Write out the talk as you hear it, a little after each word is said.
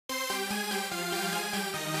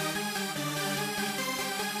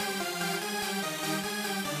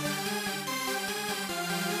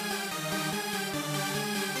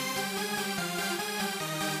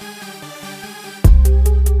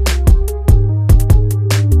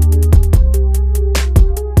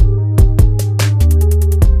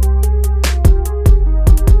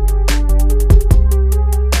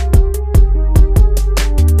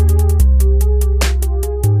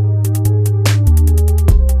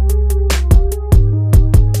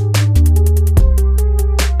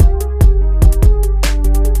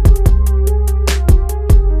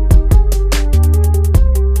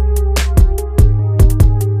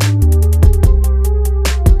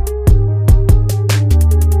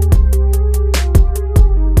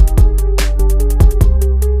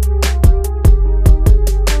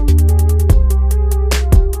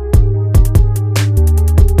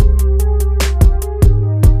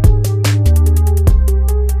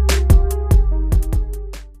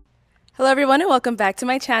Hello everyone and welcome back to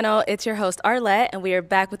my channel. It's your host Arlette and we are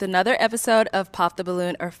back with another episode of Pop the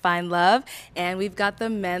Balloon or Find Love. And we've got the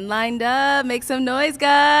men lined up. Make some noise,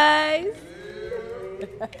 guys.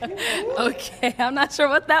 Okay, I'm not sure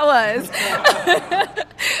what that was.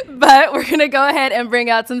 But we're going to go ahead and bring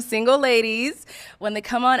out some single ladies. When they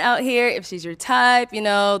come on out here, if she's your type, you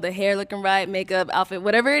know, the hair looking right, makeup, outfit,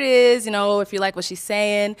 whatever it is, you know, if you like what she's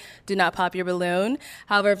saying, do not pop your balloon.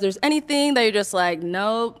 However, if there's anything that you're just like,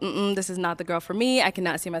 no, this is not the girl for me, I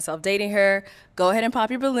cannot see myself dating her, go ahead and pop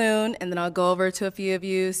your balloon, and then I'll go over to a few of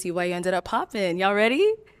you, see why you ended up popping. Y'all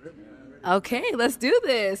ready? Okay, let's do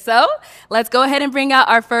this. So let's go ahead and bring out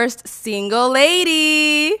our first single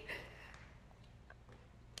lady.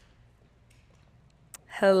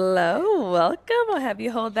 Hello, welcome. I'll have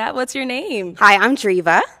you hold that. What's your name? Hi, I'm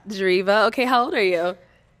Driva. Driva. Okay, how old are you?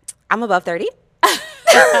 I'm above 30.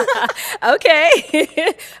 Okay.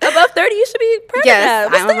 Above 30, you should be proud Yes,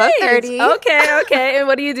 of that. I'm above 30. Okay. And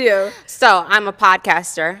what do you do? So I'm a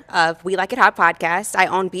podcaster of We Like It Hot podcast. I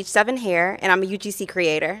own Beach 7 Hair, and I'm a UGC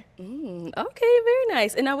creator. Okay, very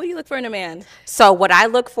nice. And now what do you look for in a man? So what I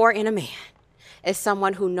look for in a man is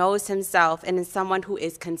someone who knows himself and is someone who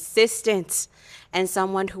is consistent and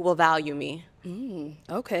someone who will value me.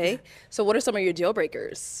 Okay. So what are some of your deal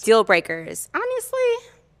breakers? Deal breakers. Honestly,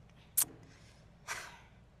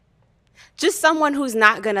 just someone who's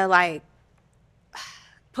not gonna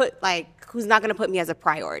who's not gonna put me as a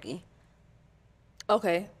priority.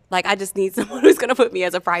 Okay. Like, I just need someone who's gonna put me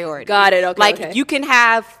as a priority. Got it. Okay. Like, okay. you can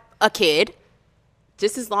have a kid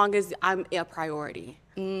just as long as I'm a priority.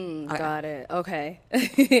 Got it. Okay.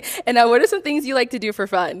 And now what are some things you like to do for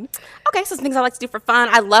fun? Okay, so some things I like to do for fun.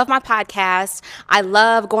 I love my podcast. I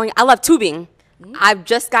love tubing. I've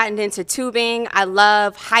just gotten into tubing. I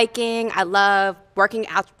love hiking. I love working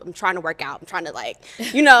out. I'm trying to work out. I'm trying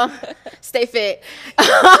to stay fit.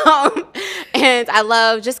 And I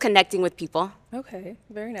love just connecting with people. Okay.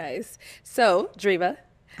 Very nice. So, Driva,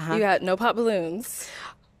 you got no pop balloons.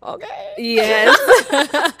 Okay. Yes.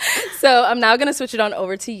 So I'm now going to switch it on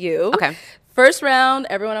over to you. Okay. First round,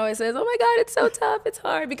 everyone always says, oh my God, it's so tough, it's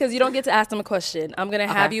hard, because you don't get to ask them a question. I'm going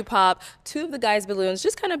to have you pop two of the guys' balloons,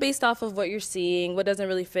 just kind of based off of what you're seeing, what doesn't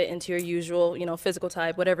really fit into your usual, physical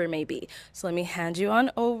type, whatever it may be. So let me hand you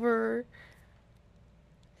on over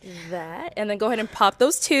that, and then go ahead and pop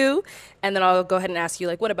those two, and then I'll go ahead and ask you,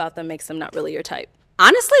 what about them makes them not really your type?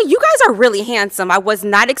 Honestly, you guys are really handsome. I was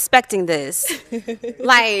not expecting this.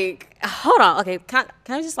 Hold on. Okay, can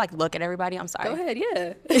I just look at everybody? I'm sorry. Go ahead,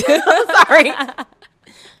 yeah. I'm sorry.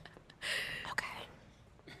 Okay.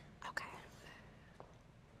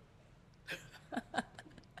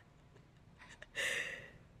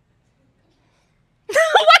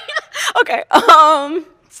 Okay. I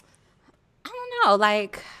don't know.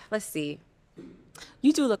 Let's see.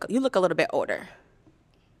 You look a little bit older.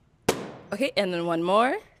 Okay, and then one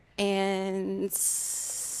more. And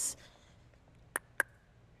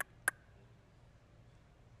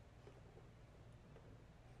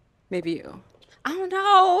maybe you. I don't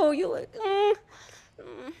know. You look.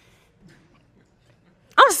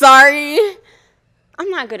 I'm sorry. I'm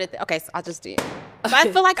not good at that. Okay, so I'll just do it. But I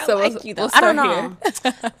feel like I like you, though. I don't know.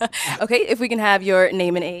 Okay, if we can have your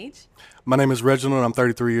name and age. My name is Reginald. I'm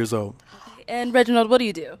 33 years old. And Reginald, what do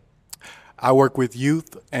you do? I work with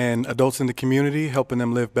youth and adults in the community, helping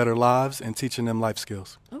them live better lives and teaching them life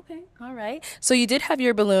skills. Okay, all right. So you did have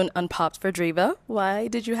your balloon unpopped for Driva. Why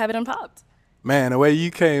did you have it unpopped? Man, the way you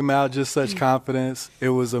came out, just such confidence. It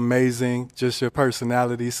was amazing. Just your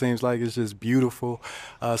personality seems like it's just beautiful.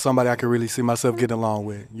 Somebody I could really see myself getting along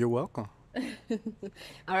with. You're welcome.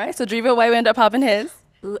 All right, so Driva, why we end up popping his?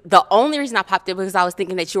 The only reason I popped it was because I was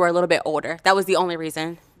thinking that you were a little bit older. That was the only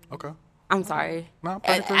reason. Okay. I'm sorry. No,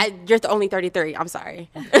 you're only 33. I'm sorry.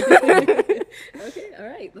 Okay, all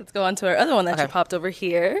right. Let's go on to our other one that you popped over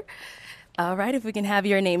here. All right, if we can have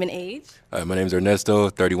your name and age. My name is Ernesto,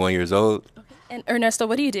 31 years old. Okay. And Ernesto,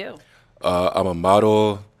 what do you do? I'm a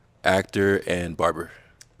model, actor, and barber.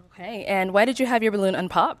 Okay, and why did you have your balloon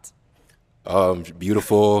unpopped?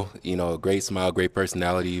 Beautiful, great smile, great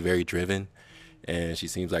personality, very driven. And she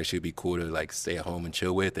seems like she'd be cool to stay at home and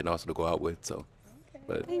chill with and also to go out with, so.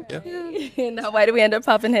 But, yeah. Now, why do we end up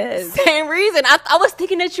popping his? Same reason. I was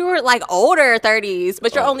thinking that you were older 30s,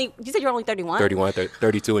 but you said you're only 31?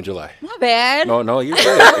 32 in July. Not bad. No, you're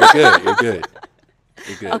good. You're good.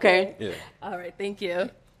 Okay. Yeah. All right, thank you.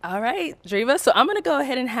 All right, Driva, so I'm going to go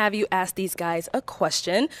ahead and have you ask these guys a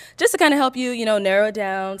question just to kind of help you, narrow it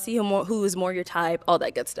down, see who is more your type, all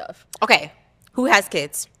that good stuff. Okay. Who has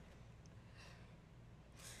kids?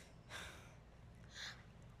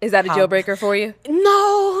 Is that a deal breaker for you?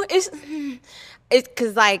 No, It's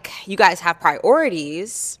because, like, you guys have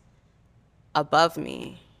priorities above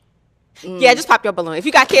me. Yeah, just pop your balloon. If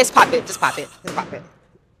you got kids, pop it. Just pop it. Just pop it.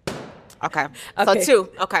 Okay. Okay. So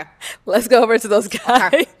 2. Okay. Let's go over to those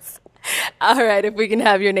guys. All right, if we can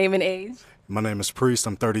have your name and age. My name is Priest.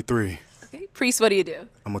 I'm 33. Okay. Priest, what do you do?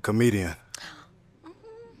 I'm a comedian.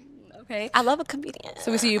 Okay. I love a comedian.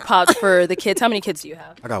 So we see you popped for the kids. How many kids do you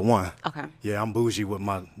have? I got one. Okay. Yeah, I'm bougie with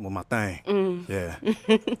my thing. Yeah.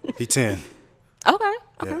 He 10. Okay.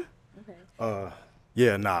 Yeah.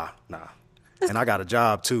 Yeah, nah. And I got a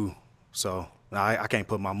job too. So I can't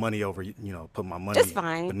put my money over, put my money That's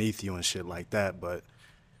fine. beneath you and shit like that. But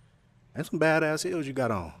that's some badass heels you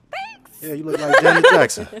got on. Thanks. Yeah, you look like Janet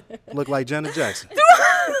Jackson. Look like Janet Jackson.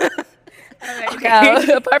 Now,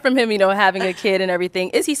 apart from him, having a kid and everything,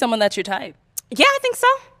 is he someone that's your type? Yeah, I think so.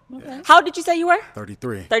 Okay. How old did you say you were?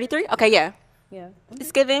 33. 33? Okay, yeah. Yeah.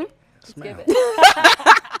 It's giving.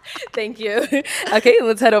 Thank you. Okay,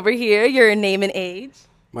 let's head over here. Your name and age.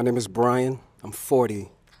 My name is Brian. I'm 40.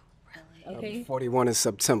 Okay. I'm 41 in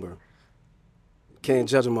September. Can't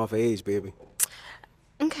judge them off of age, baby.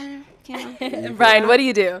 Okay. Yeah. Brian, what do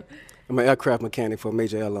you do? I'm an aircraft mechanic for a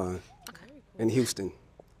major airline in Houston.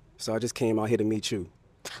 So I just came out here to meet you.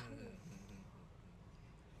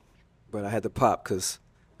 But I had to pop because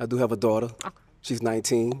I do have a daughter. She's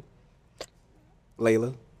 19.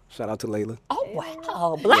 Layla. Shout out to Layla. Oh,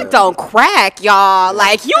 wow. Black don't crack, y'all.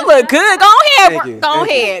 Like, you look good. Go ahead. Thank you. Go Thank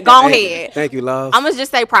you. ahead. Go ahead. Thank you, love. I'm going to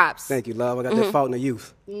just say props. Thank you, love. I got that fountain of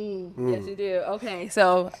youth. Yes, you do. Okay,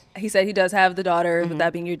 so he said he does have the daughter, with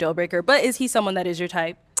that being your deal breaker. But is he someone that is your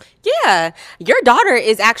type? Yeah. Your daughter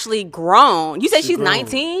is actually grown. You said she's grown.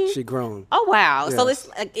 19? She grown. Oh, wow. So Yes.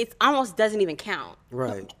 it almost doesn't even count.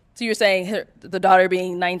 Right. So you're saying the daughter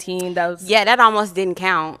being 19, that was... Yeah, that almost didn't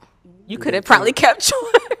count. You could have probably kept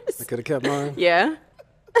yours. I could have kept mine. Yeah.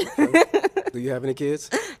 Do you have any kids?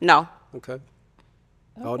 No. Okay.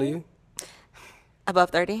 How old are you? Above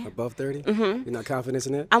 30. Above 30? You're not confident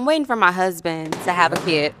in that? I'm waiting for my husband to have a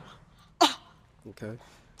kid. Okay.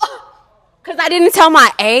 Because I didn't tell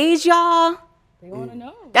my age, y'all. They want to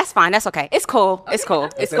know. That's fine. That's okay. It's cool. It's cool.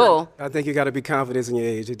 It's cool. I think you got to be confident in your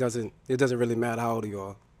age. It doesn't really matter how old you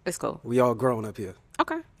are. It's cool. We all grown up here.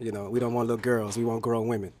 Okay. We don't want little girls. We want grown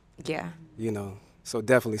women. Yeah. So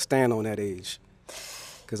definitely stand on that age.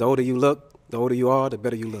 Because the older you look, the older you are, the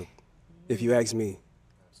better you look. If you ask me.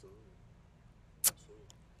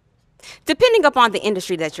 Depending upon the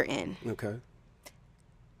industry that you're in. Okay.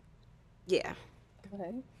 Yeah.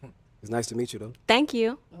 Okay. It's nice to meet you, though. Thank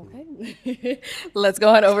you. Okay. Let's go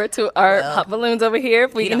on over to our pop balloons over here.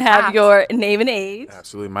 If we can done have popped. your name and age.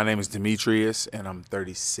 Absolutely. My name is Demetrius, and I'm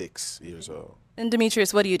 36 years old. And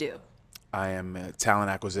Demetrius, what do you do? I am a talent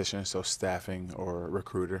acquisition, so staffing or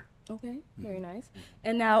recruiter. Okay, very nice.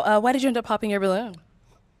 And now, why did you end up popping your balloon?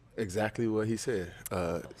 Exactly what he said.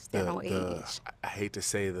 Stand on age. I hate to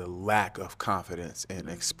say the lack of confidence in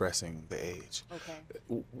expressing the age.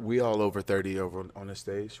 Okay. We all over 30 over on the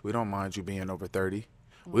stage. We don't mind you being over 30.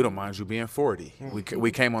 We don't mind you being 40.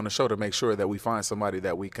 We came on the show to make sure that we find somebody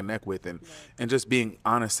that we connect with, and just being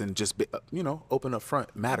honest and just open up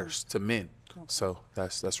front matters to men. So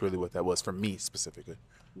that's really what that was for me specifically.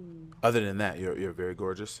 Other than that, you're very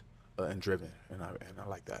gorgeous and driven, and I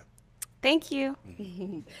like that. Thank you.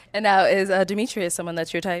 And now, is Demetrius someone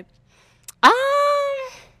that's your type? How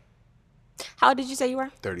old did you say you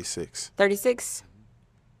were? 36. 36.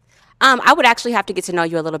 I would actually have to get to know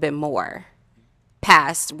you a little bit more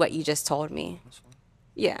past what you just told me.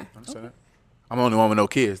 Yeah. Understand that? I'm the only one with no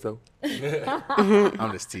kids, though.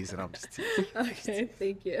 I'm just teasing. Okay,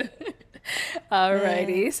 thank you.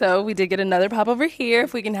 Alrighty, so we did get another pop over here.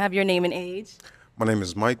 If we can have your name and age. My name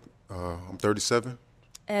is Mike. I'm 37.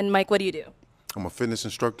 And Mike, what do you do? I'm a fitness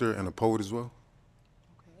instructor and a poet as well.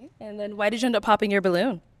 Okay. And then why did you end up popping your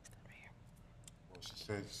balloon? She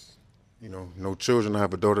says, no children. I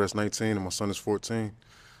have a daughter that's 19 and my son is 14.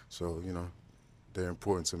 So, they're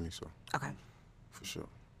important to me. So, Okay. for sure.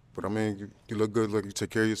 But I mean, you look good. Like you take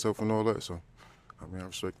care of yourself and all that. So, I mean, I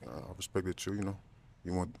respect that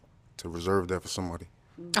you want to reserve that for somebody.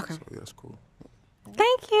 Okay. So yeah, that's cool.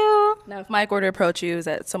 Thank you. Now, if Mike were to approach you, is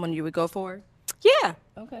that someone you would go for? Yeah.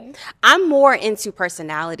 Okay. I'm more into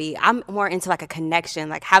personality. I'm more into like a connection,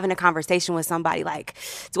 like having a conversation with somebody. Like,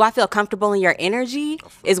 do I feel comfortable in your energy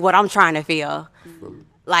is what I'm trying to feel.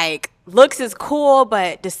 Like, looks is cool,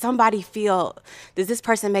 but does this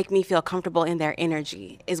person make me feel comfortable in their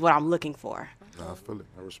energy is what I'm looking for. Nah, I feel it.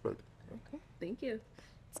 I respect it. Okay, thank you.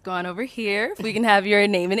 Let's go on over here. If we can have your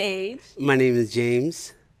name and age. My name is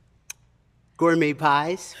James. Gourmet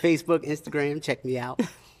Pies, Facebook, Instagram, check me out.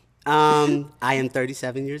 I am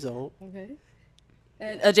 37 years old. Okay.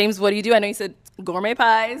 And James, what do you do? I know you said gourmet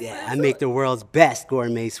pies. Yeah, I make the world's best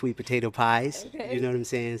gourmet sweet potato pies. You know what I'm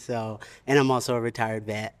saying? So, and I'm also a retired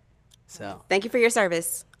vet. So, Thank you for your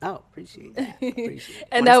service. oh, appreciate that. Appreciate it.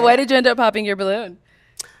 And now, why did you end up popping your balloon?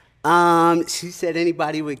 She said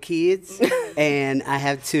anybody with kids, and I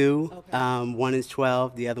have two. One is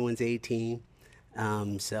 12, the other one's 18.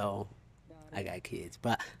 So I got kids,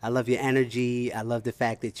 but I love your energy. I love the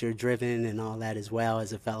fact that you're driven and all that as well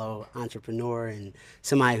as a fellow entrepreneur and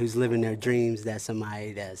somebody who's living their dreams. That's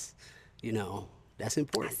somebody that's, that's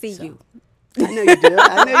important. I see So, you. I know you did.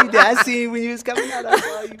 I know you did. I seen you when you was coming out. I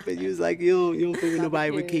saw you, but you was like, you don't think with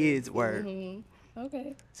nobody with kids. Word.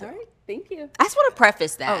 Okay. All right. Thank you. I just want to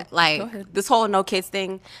preface that, go like ahead. this whole no kids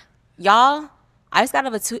thing, y'all. I just got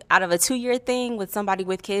out of a 2-year thing with somebody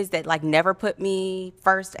with kids that like never put me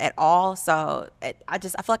first at all. So I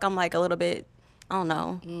feel like I'm like a little bit, I don't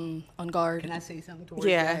know. On guard. Can I say something towards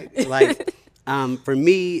Yeah. that? Like, for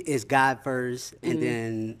me, it's God first, and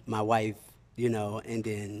then my wife, and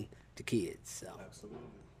then the kids. So, absolutely.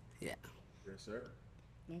 Yeah. Yes, sir.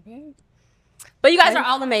 Okay. But you guys are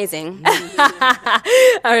all amazing. All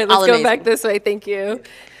right, let's All go amazing. back this way. Thank you.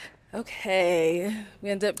 Okay. We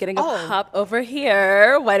end up getting a pop over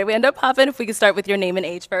here. Why did we end up popping? If we could start with your name and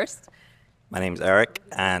age first. My name's Eric,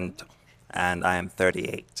 and I am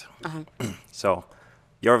 38. So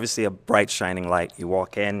you're obviously a bright, shining light. You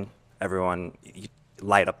walk in, everyone, you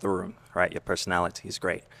light up the room, right? Your personality is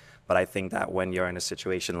great. But I think that when you're in a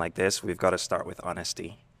situation like this, we've got to start with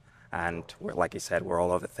honesty. And like you said, we're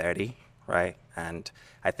all over 30, right? And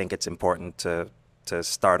I think it's important to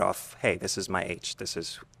start off, hey, this is my age. This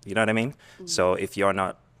is, you know what I mean? So if you're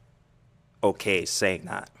not okay saying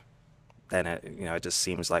that, then it just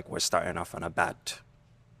seems like we're starting off on a bad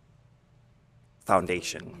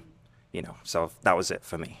foundation, So that was it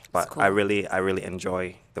for me. But cool. I really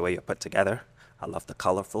enjoy the way you're put together. I love the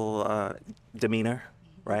colorful demeanor,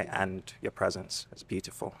 right? And your presence is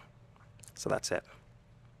beautiful. So that's it.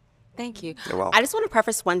 Thank you. You're welcome. I just want to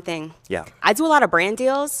preface one thing. Yeah. I do a lot of brand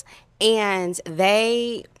deals, and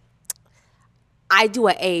I do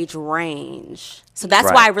an age range. So that's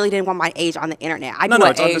Right. why I really didn't want my age on the internet. I No, do no,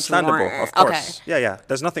 an it's age understandable, range. of course. Okay. Yeah.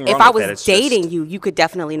 There's nothing wrong If I with it. was It's dating just, you could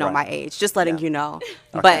definitely know Right. my age. Just letting Yeah. you know.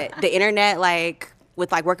 Okay. But the internet, like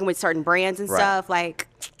with like working with certain brands and Right. stuff, like,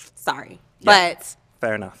 sorry. Yeah. But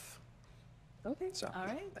fair enough. Okay. So, All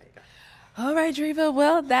right. All right, Driva.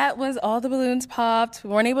 Well, that was all the balloons popped. We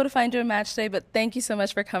weren't able to find you a match today, but thank you so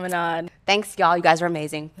much for coming on. thanks, y'all. You guys are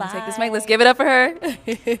amazing. Let's take this mic. Let's give it up for her.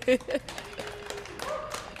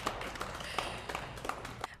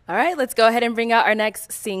 All right, let's go ahead and bring out our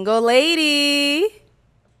next single lady.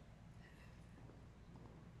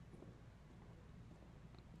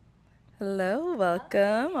 Hello,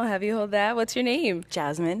 welcome. I'll have you hold that. What's your name?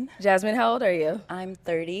 Jasmine. Jasmine, how old are you? I'm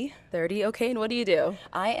 30. 30, okay, and what do you do?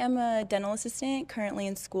 I am a dental assistant, currently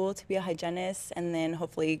in school to be a hygienist, and then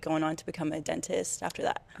hopefully going on to become a dentist after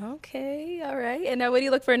that. Okay, all right. And now what do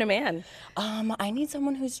you look for in a man? I need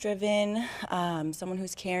someone who's driven, someone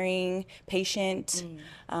who's caring, patient,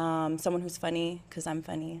 someone who's funny, because I'm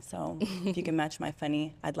funny. So if you can match my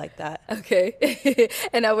funny, I'd like that. Okay.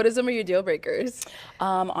 And now what are some of your deal breakers?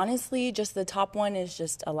 Honestly, just the top one is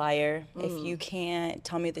just a liar. If you can't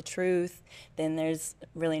tell me the truth, then there's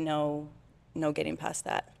really no getting past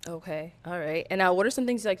that. Okay, all right. And now what are some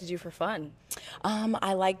things you like to do for fun?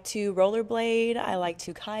 I like to rollerblade. I like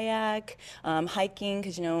to kayak, hiking,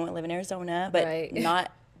 because, I live in Arizona, but Right.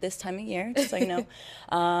 not this time of year, just so you know.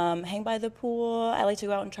 Hang by the pool. I like to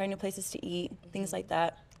go out and try new places to eat, things like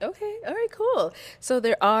that. Okay, all right, cool. So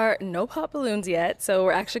there are no pop balloons yet, so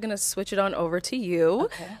we're actually gonna switch it on over to you.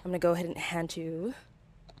 Okay. I'm gonna go ahead and hand you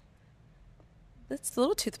this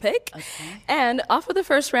little toothpick. Okay. And off of the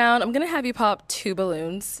first round, I'm gonna have you pop 2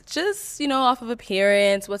 balloons. Just, off of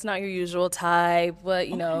appearance, what's not your usual type, what,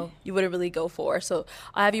 you wouldn't really go for. So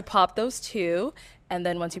I'll have you pop those 2, and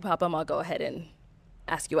then once you pop them, I'll go ahead and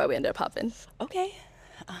ask you why we ended up popping. Okay.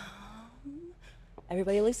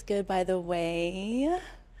 Everybody looks good, by the way.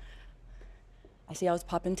 I see I was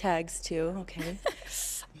popping tags, too. Okay.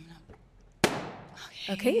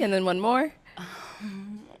 Okay, and then one more.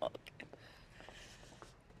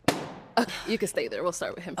 Okay, you can stay there. We'll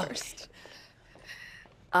start with him first.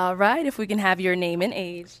 All right, if we can have your name and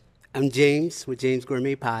age. I'm James with James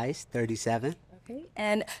Gourmet Pies, 37. Okay,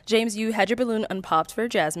 and James, you had your balloon unpopped for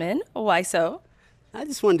Jasmine. Why so? I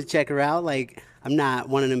just wanted to check her out. Like, I'm not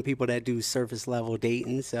one of them people that do surface level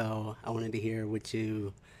dating, so I wanted to hear what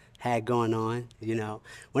you had going on.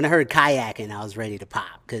 When I heard kayaking, I was ready to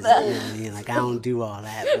pop because I don't do all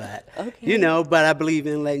that, but Okay. but I believe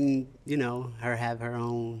in letting her have her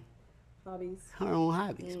own hobbies. Her own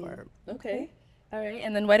hobbies. Word. Okay. All right.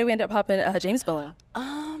 And then why do we end up popping James balloon?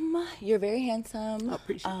 You're very handsome. I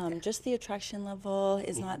appreciate that. Just the attraction level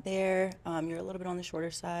is not there. You're a little bit on the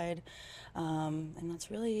shorter side. And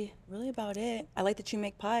that's really about it. I like that you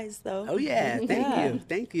make pies, though. Oh, yeah.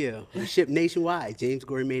 Thank you. We ship nationwide.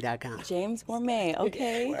 JamesGourmet.com. James Gourmet.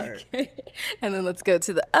 Okay. Word. And then let's go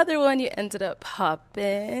to the other one you ended up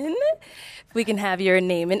popping. If we can have your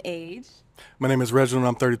name and age. My name is Reginald.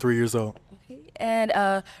 I'm 33 years old.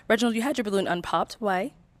 And Reginald, you had your balloon unpopped.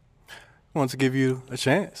 Why? I wanted to give you a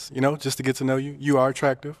chance, just to get to know you. You are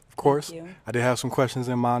attractive, of course. Thank you. I did have some questions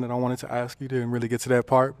in mind that I wanted to ask you. Didn't really get to that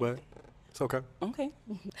part, but it's okay. Okay.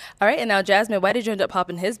 All right. And now, Jasmine, why did you end up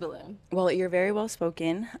popping his balloon? Well, you're very well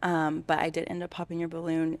spoken, but I did end up popping your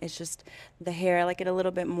balloon. It's just the hair. I like it a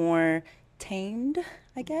little bit more tamed,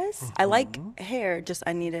 I guess. I like hair, just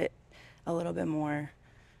I need it a little bit more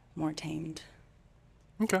tamed.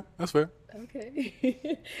 Okay, that's fair.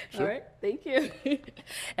 Okay. All right. Thank you.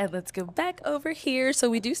 And let's go back over here. So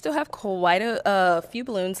we do still have quite a few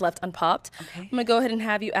balloons left unpopped. Okay. I'm going to go ahead and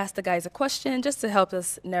have you ask the guys a question just to help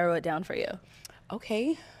us narrow it down for you.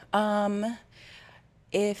 Okay.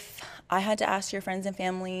 If I had to ask your friends and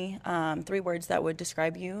family 3 words that would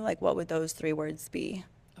describe you, like what would those 3 words be?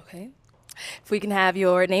 Okay. If we can have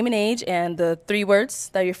your name and age and the 3 words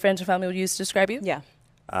that your friends and family would use to describe you. Yeah.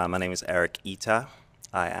 My name is Eric Ita.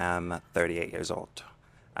 I am 38 years old.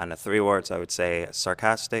 And the 3 words I would say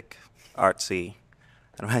sarcastic, artsy,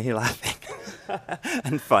 and why are you laughing?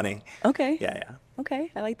 And funny. Okay. Yeah.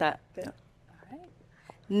 Okay. I like that. Yeah. All right.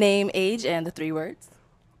 Name, age, and the 3 words.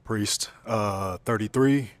 Priest,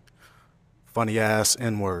 33, funny ass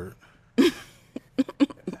N-word.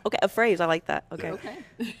 Okay, a phrase. I like that. Okay.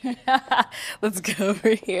 Let's go over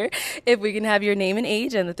here. If we can have your name and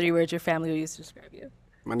age and the 3 words your family will use to describe you.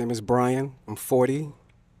 My name is Brian. I'm 40.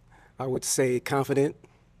 I would say confident,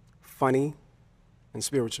 funny, and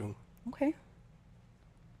spiritual. Okay.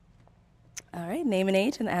 All right. Name and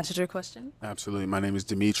age and the answer to your question. Absolutely. My name is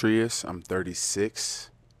Demetrius. I'm 36.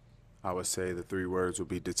 I would say the 3 words would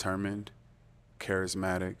be determined,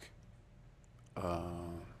 charismatic,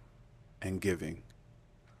 and giving.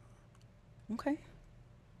 Okay.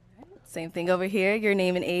 Same thing over here. Your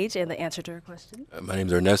name and age and the answer to your question. My name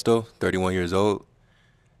is Ernesto, 31 years old,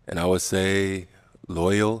 and I would say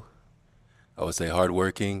loyal, I would say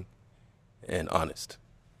hardworking, and honest.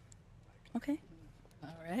 Okay. All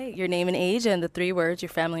right. Your name and age and the 3 words your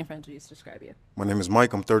family and friends will use to describe you. My name is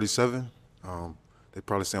Mike. I'm 37. They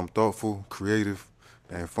probably say I'm thoughtful, creative,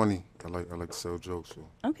 and funny. I like to sell jokes, so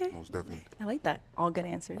Okay. most definitely. I like that. All good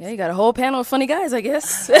answers. Yeah, you got a whole panel of funny guys, I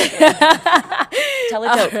guess. Tell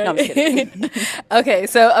a joke. No, I'm just kidding. Okay,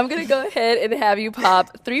 so I'm going to go ahead and have you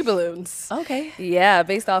pop 3 balloons. Okay. Yeah,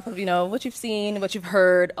 based off of, what you've seen, what you've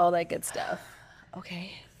heard, all that good stuff.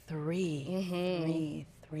 Okay. 3.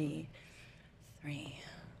 3.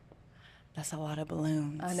 That's a lot of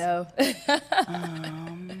balloons. I know. Okay,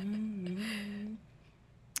 I'm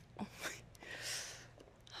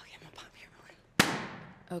gonna pop your balloon.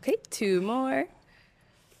 Okay, 2 more.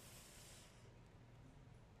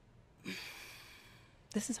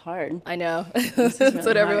 This is hard. I know. This That's is what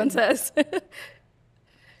really everyone hard. says.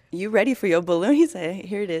 You ready for your balloon? He said,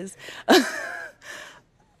 here it is.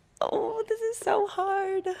 Oh, this is so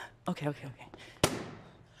hard. Okay. All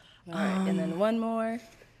right, and then 1 more.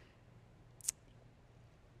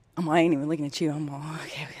 I ain't even looking at you. I'm all,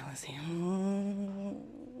 okay, let's see.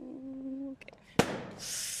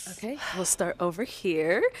 Okay, we'll start over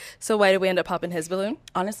here. So why did we end up popping his balloon?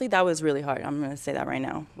 Honestly, that was really hard. I'm going to say that right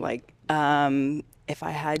now. Like, if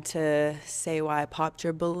I had to say why I popped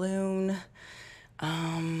your balloon,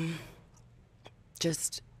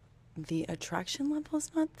 just the attraction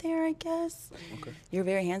level's not there, I guess. Okay. You're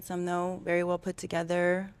very handsome, though. Very well put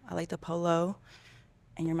together. I like the polo.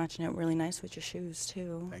 And you're matching it really nice with your shoes,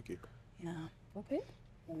 too. Thank you. Yeah. Okay.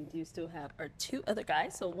 And we do still have our 2 other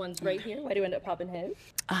guys. So one's right here. Why do you end up popping his?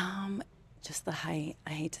 Just the height. I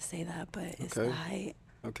hate to say that, but it's Okay. the height.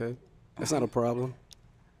 Okay. That's not a problem.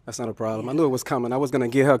 That's not a problem. I knew it was coming. I was going to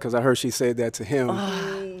get her because I heard she said that to him.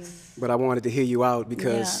 But I wanted to hear you out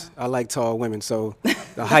because I like tall women. So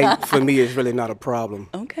the height for me is really not a problem.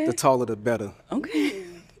 Okay. The taller, the better. Okay.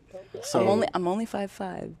 So I'm only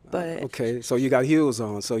 5'5", but okay. So you got heels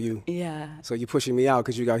on. So you pushing me out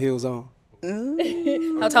because you got heels on.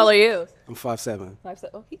 How tall are you? I'm 5'7". 5'7".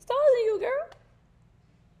 Oh, he's taller than you, girl.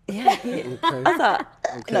 Yeah. Okay. I thought.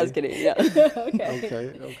 Okay. No, I was kidding. Yeah.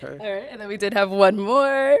 Okay. All right, and then we did have 1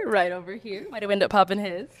 more right over here. Why did we end up popping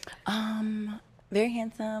his? Very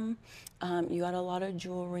handsome. You got a lot of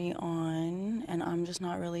jewelry on, and I'm just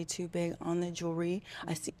not really too big on the jewelry.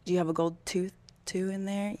 I see. Do you have a gold tooth too in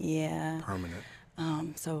there? Yeah. Permanent.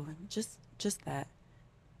 So just that.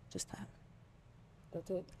 That's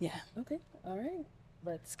it. Yeah. Okay. All right.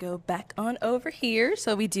 Let's go back on over here.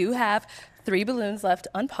 So we do have 3 balloons left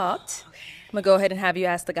unpopped. Okay. I'm gonna go ahead and have you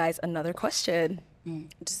ask the guys another question.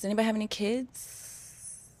 Does anybody have any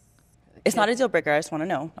kids? It's not a deal breaker. I just want to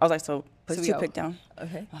know. I was like, so put So we 2 go. pick down.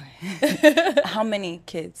 Okay. How many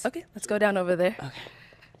kids? Okay. Let's go down over there. Okay.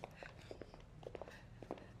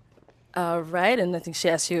 All right. And I think she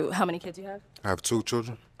asked you how many kids you have. I have 2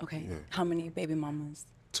 children. Okay. Yeah. How many baby mamas?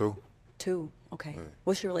 2. 2. Okay. Yeah.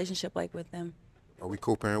 What's your relationship like with them? We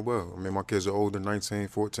co-parent well. I mean, my kids are older, 19,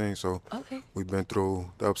 14, so Okay. we've been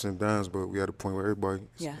through the ups and downs, but we at a point where everybody.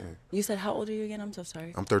 Yeah. You said how old are you again? I'm so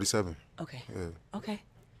sorry. I'm 37. Okay. Yeah. Okay.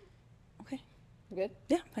 Okay. Good.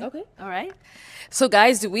 Yeah. Fine. Okay. All right. So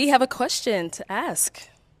guys, do we have a question to ask?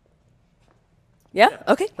 Yeah.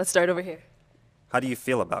 Okay. Let's start over here. How do you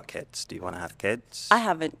feel about kids? Do you want to have kids? I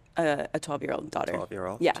have a 12-year-old daughter.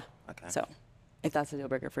 12-year-old? Yeah. Okay. So, if that's a deal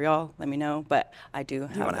breaker for y'all, let me know. But I do.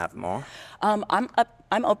 Do you want to have more?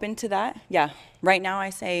 I'm open to that. Yeah. Right now, I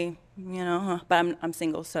say but I'm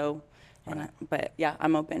single, so. But yeah,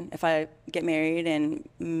 I'm open. If I get married and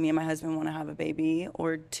me and my husband want to have a baby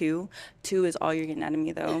or 2 is all you're getting out of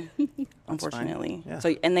me though, unfortunately. Yeah.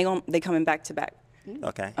 So and they coming back to back.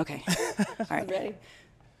 Okay. Okay. All right. Ready?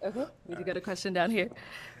 Okay. We do got a question down here.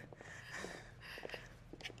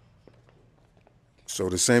 So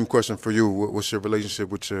the same question for you. What's your relationship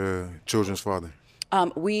with your children's father?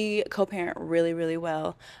 We co-parent really, really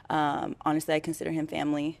well. Honestly, I consider him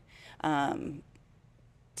family.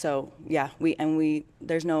 So yeah,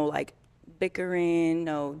 there's no like bickering,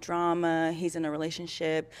 no drama. He's in a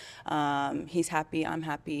relationship. He's happy. I'm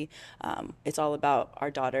happy. It's all about our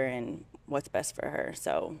daughter and what's best for her.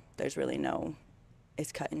 So there's really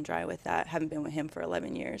it's cut and dry with that. Haven't been with him for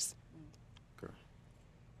 11 years. Okay.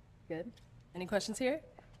 Good. Any questions here?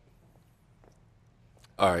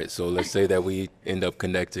 All right, so let's say that we end up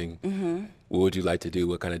connecting. Mm-hmm. What would you like to do?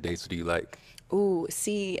 What kind of dates do you like? Ooh,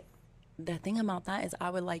 see, the thing about that is I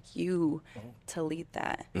would like you to lead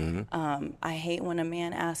that. I hate when a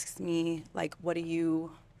man asks me, like, what do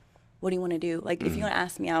you want to do? Like, if you want to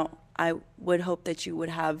ask me out, I would hope that you would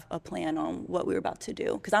have a plan on what we were about to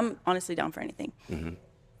do. Because I'm honestly down for anything.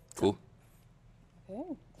 Cool.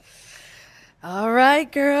 Okay. All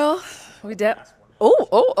right, girl.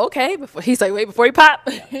 Okay. He's like, wait, before you pop.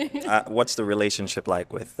 What's the relationship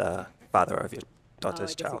like with the father of your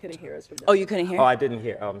daughter's child? Oh, you couldn't hear? Oh, I didn't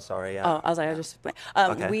hear. Oh, I'm sorry. Yeah. Oh, I was like,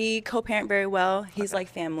 Okay. We co-parent very well. He's like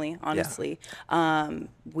family, honestly.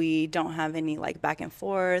 We don't have any like back and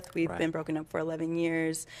forth. We've been broken up for 11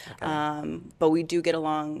 years. Okay. But we do get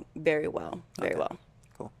along very well, very well.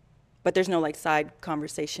 Cool. But there's no like side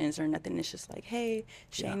conversations or nothing. It's just like, hey,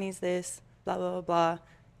 Shay needs this, blah, blah, blah, blah.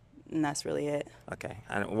 And that's really it. Okay.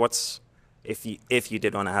 And if you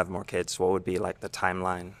did want to have more kids, what would be like the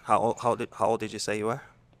timeline? How old did you say you were?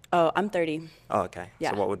 Oh, I'm 30. Oh, okay.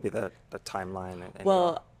 Yeah. So what would be the timeline?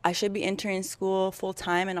 Well, I should be entering school full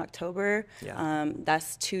time in October. Yeah.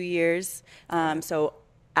 That's 2 years. So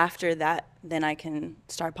after that, then I can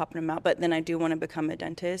start popping them out. But then I do want to become a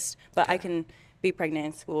dentist. But I can be pregnant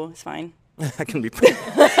in school. It's fine. I can be pregnant.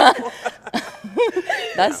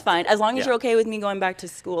 That's fine. As long as Yeah. you're okay with me going back to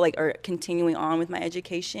school, like, or continuing on with my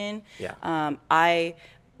education. Yeah. I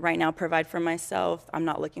right now provide for myself. I'm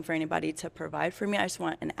not looking for anybody to provide for me. I just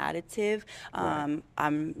want an additive.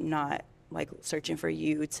 I'm not like searching for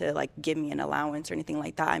you to like give me an allowance or anything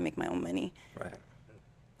like that. I make my own money. Right.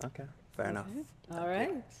 Okay. Fair enough. All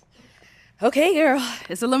right. Okay, girl,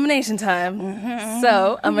 it's elimination time.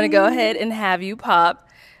 So I'm gonna go ahead and have you pop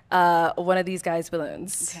one of these guys'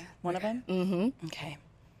 balloons. Okay. One of them? Mm-hmm. Okay.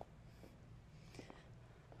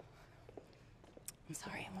 I'm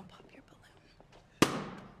sorry, I'm gonna pop your balloon.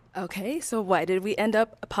 Okay, so why did we end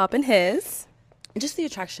up popping his? Just the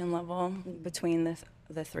attraction level between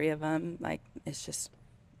the 3 of them. Like, it's just,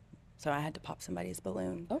 so I had to pop somebody's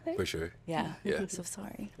balloon. Okay. For sure. Yeah. Yeah. I'm so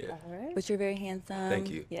sorry. Yeah. All right. But you're very handsome. Thank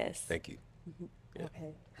you. Yes. Thank you. Yeah.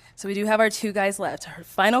 Okay. So we do have our 2 guys left. Our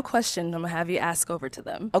final question, I'm gonna have you ask over to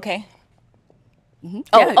them. Okay.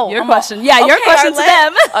 Your question. Yeah, your question to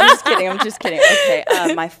them. I'm just kidding. I'm just kidding.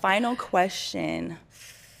 Okay. My final question.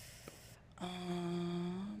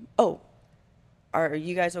 Are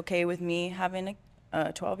you guys okay with me having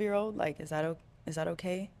a 12-year-old? Like, is that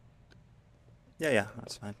okay? Yeah,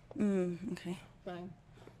 that's fine. Okay. Fine.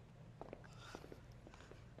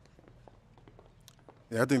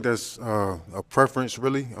 Yeah, I think that's a preference,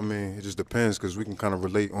 really. I mean, it just depends because we can kind of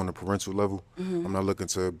relate on the parental level. I'm not looking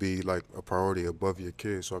to be like a priority above your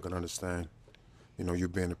kid, so I can understand, you know, you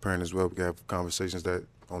being a parent as well. We can have conversations that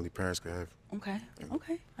only parents can have. Okay.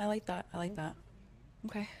 Okay. I like that. I like that.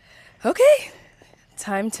 Okay. Okay,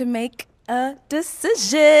 time to make a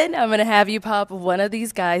decision. I'm gonna have you pop one of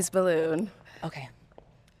these guys' balloon. Okay.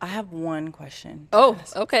 I have one question. Oh,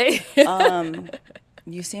 okay.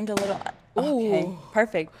 You seemed a little. Okay,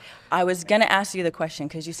 perfect. I was gonna ask you the question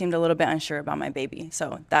because you seemed a little bit unsure about my baby,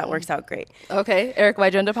 so that works out great. Okay, Eric,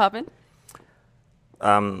 why'd you end up popping?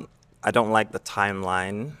 I don't like the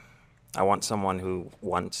timeline. I want someone who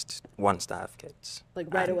wants to have kids.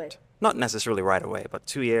 Like right And away? Not necessarily right away, but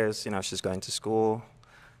 2 years. You know, she's going to school.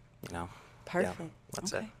 You know. Perfect. Yeah,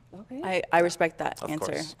 that's it. Okay. I respect that Of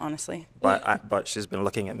answer, course. honestly. But she's been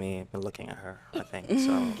looking at me, been looking at her. I think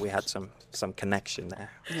so. We had some connection there.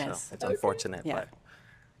 Yes. So it's unfortunate, Yeah. but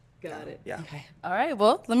Got it. yeah. Okay. All right,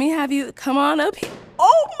 well, let me have you come on up here.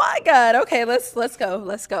 Oh my God. Okay, let's go.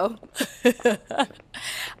 Let's go.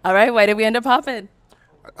 All right, why did we end up popping?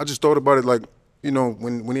 I just thought about it like, you know,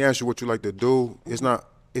 when he asks you what you like to do,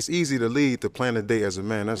 it's easy to lead to plan a date as a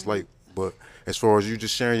man. That's like, but as far as you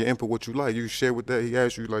just sharing your input, what you like, you share with that. He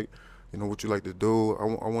asks you like, you know, what you like to do. I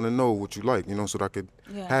want to know what you like, you know, so that I could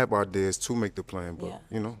have ideas to make the plan. But,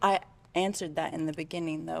 you know. I answered that in the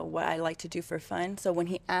beginning, though, what I like to do for fun. So when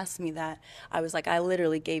he asked me that, I was like, I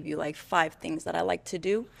literally gave you like 5 things that I like to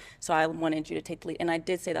do. So I wanted you to take the lead. And I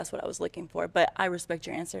did say that's what I was looking for, but I respect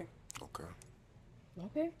your answer. Okay.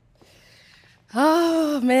 Okay.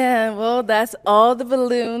 Oh man, well that's all the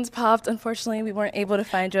balloons popped. Unfortunately, we weren't able to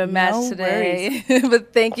find you a match No today.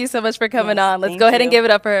 But thank you so much for coming Yes, on. Let's thank go ahead and you. give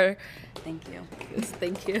it up for her. Thank you. Yes,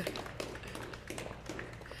 thank you.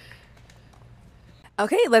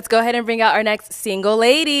 Okay, let's go ahead and bring out our next single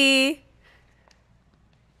lady.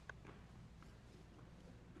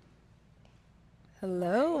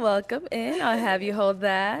 Hello, welcome in. I'll have you hold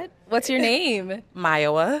that. What's your name?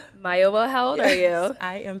 Mayowa. Mayowa, how old are you?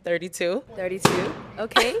 I am 32. 32.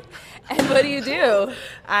 Okay. And what do you do?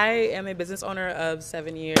 I am a business owner of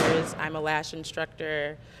 7 years. I'm a lash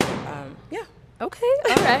instructor. Yeah. Okay,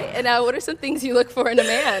 all right. And now what are some things you look for in a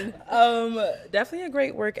man? Definitely a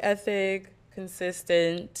great work ethic,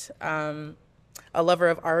 consistent, a lover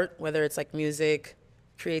of art, whether it's like music,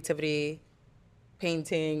 creativity,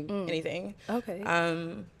 painting, anything. Okay.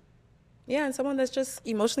 Yeah, and someone that's just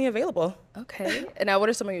emotionally available. Okay. And now what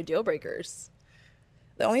are some of your deal breakers?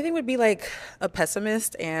 The only thing would be like a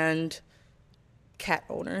pessimist and cat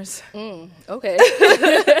owners. Okay.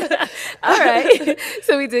 All right.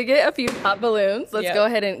 So we did get a few pop balloons. Let's go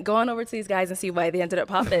ahead and go on over to these guys and see why they ended up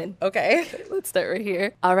popping. Okay. Let's start right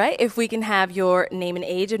here. All right. If we can have your name and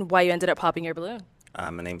age and why you ended up popping your balloon.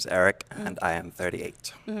 My name's Eric, and I am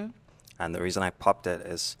 38. And the reason I popped it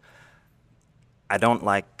is I don't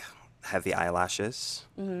like heavy eyelashes,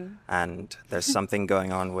 and there's something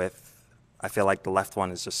going on with. I feel like the left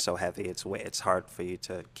one is just so heavy. It's hard for you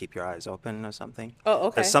to keep your eyes open or something. Oh,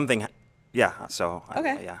 okay. There's something, yeah. So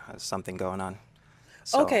Okay. yeah, there's something going on.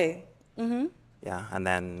 So, Okay. Yeah, and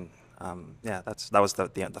then that was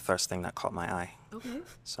the first thing that caught my eye. Okay.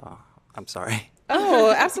 So I'm sorry.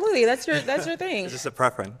 Oh, absolutely. That's your thing. It's just a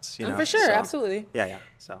preference, you know. For sure, so- absolutely. Yeah.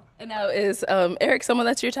 So. And now is Eric someone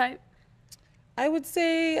that's your type? I would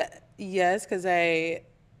say yes, because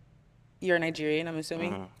you're Nigerian, I'm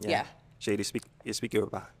assuming. Yeah. Shade, you speak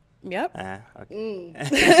Yoruba. Yep. Okay.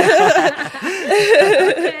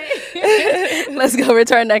 Let's go over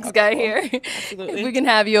to our next guy here. Absolutely. If we can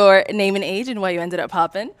have your name and age and why you ended up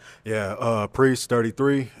popping. Yeah, Priest,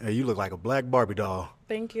 33. Hey, you look like a black Barbie doll.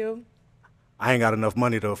 Thank you. I ain't got enough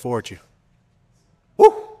money to afford you.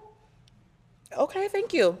 Okay,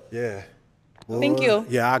 thank you. Yeah. Thank Boy, you.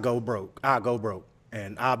 Yeah, I go broke.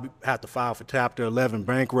 And have to file for Chapter 11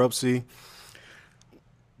 bankruptcy.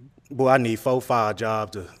 Boy, I need 4-5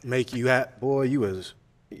 jobs to make you happy. Boy,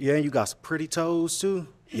 you got some pretty toes, too.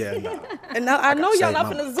 Yeah, nah. And now I know y'all save not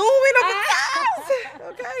my- gonna zoom in on the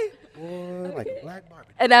size. Okay. Boy, like a black Barbie.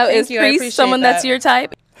 And now Thank is you, I Priest appreciate someone that's that. your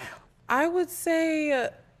type? I would say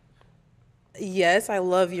yes, I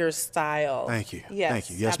love your style. Thank you. Yes, Thank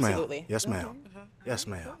you. Yes, absolutely. ma'am. Yes, ma'am. Yes,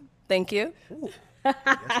 ma'am. Thank you.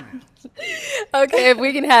 Okay, if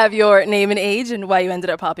we can have your name and age and why you ended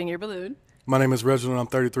up popping your balloon. My name is Reginald. I'm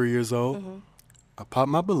 33 years old. I popped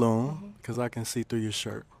my balloon because I can see through your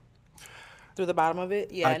shirt. Through the bottom of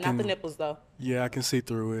it? Yeah, I not can- the nipples though. Yeah, I can see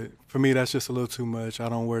through it. For me, that's just a little too much. I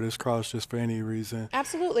don't wear this cross just for any reason.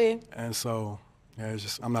 Absolutely. And so, yeah, it's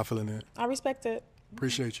just, I'm not feeling it. I respect it.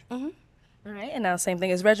 Appreciate you. All right, and now same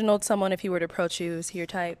thing as Reginald. Someone, if he were to approach you, is he your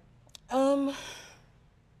type?